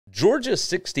Georgia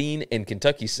 16 and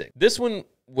Kentucky 6. This one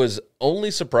was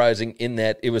only surprising in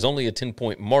that it was only a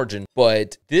 10-point margin,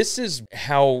 but this is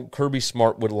how Kirby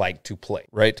Smart would like to play,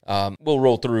 right? We'll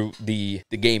roll through the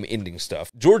game-ending stuff.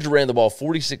 Georgia ran the ball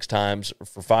 46 times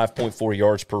for 5.4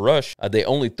 yards per rush. They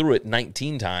only threw it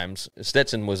 19 times.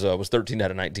 Stetson was 13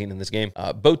 out of 19 in this game.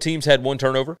 Both teams had one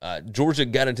turnover. Georgia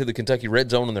got into the Kentucky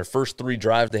red zone on their first 3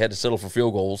 drives. They had to settle for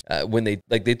field goals. When they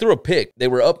threw a pick, they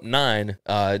were up 9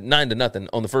 to nothing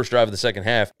on the first drive of the second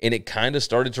half, and it kind of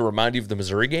started to remind you of the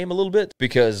Missouri game a little bit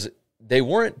because they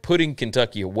weren't putting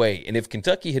Kentucky away. And if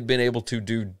Kentucky had been able to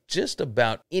do just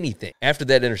about anything after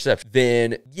that interception,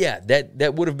 then yeah,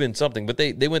 that would have been something. But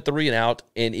they went 3 and out,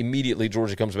 and immediately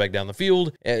Georgia comes back down the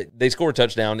field. They score a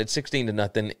touchdown. It's 16 to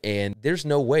nothing, and there's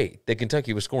no way that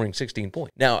Kentucky was scoring 16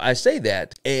 points. Now, I say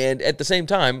that, and at the same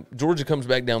time, Georgia comes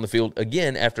back down the field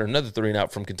again after another 3 and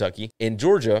out from Kentucky, and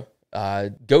Georgia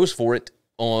goes for it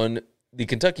on the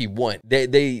Kentucky 1.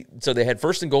 So they had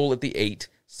first and goal at the 8,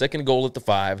 second and goal at the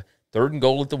 5, third and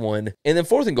goal at the 1, and then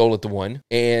fourth and goal at the 1,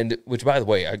 and which, by the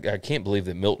way, I can't believe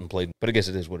that Milton played, but I guess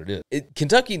it is what it is.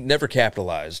 Kentucky never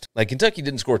capitalized. Like, Kentucky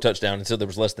didn't score a touchdown until there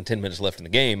was less than 10 minutes left in the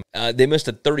game. They missed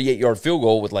a 38-yard field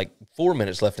goal with like 4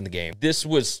 minutes left in the game.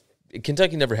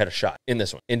 Kentucky never had a shot in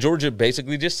this one, and Georgia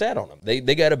basically just sat on them.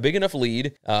 They got a big enough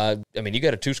lead. I mean, you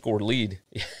got a 2-score lead.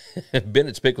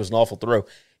 Bennett's pick was an awful throw.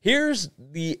 Here's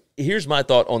my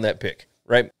thought on that pick.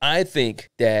 Right, I think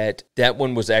that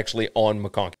one was actually on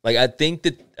McConkey. Like, I think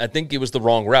it was the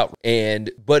wrong route,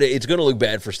 but it's going to look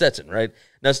bad for Stetson, right?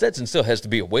 Now, Stetson still has to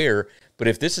be aware, but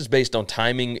if this is based on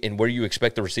timing and where you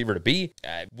expect the receiver to be,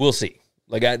 we'll see.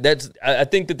 Like, I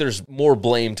think that there's more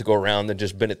blame to go around than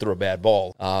just Bennett threw a bad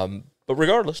ball. But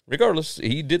regardless,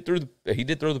 he did throw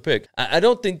the pick. I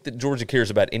don't think that Georgia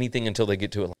cares about anything until they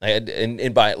get to Atlanta.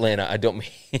 And by Atlanta, I don't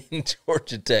mean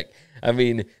Georgia Tech. I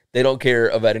mean, they don't care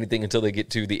about anything until they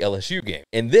get to the LSU game.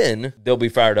 And then they'll be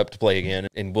fired up to play again,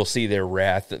 and we'll see their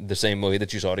wrath the same way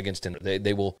that you saw it against Tennessee.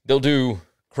 They'll do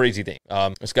crazy things.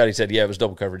 Scotty said, yeah, it was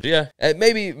double coverage. Yeah,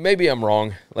 maybe I'm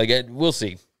wrong. Like, we'll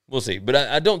see. We'll see. But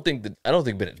I don't think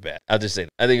Bennett's bad. I'll just say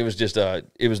that. I think it was just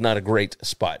it was not a great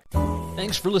spot.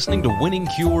 Thanks for listening to Winning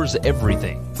Cures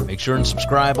Everything. Make sure and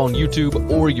subscribe on YouTube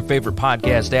or your favorite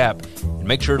podcast app, and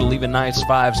make sure to leave a nice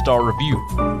 5-star review.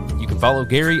 You can follow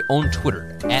Gary on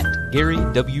Twitter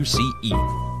 @GaryWCE,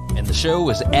 and the show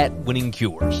is @Winning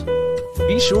Cures.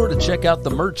 Be sure to check out the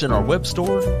merch in our web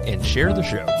store and share the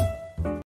show.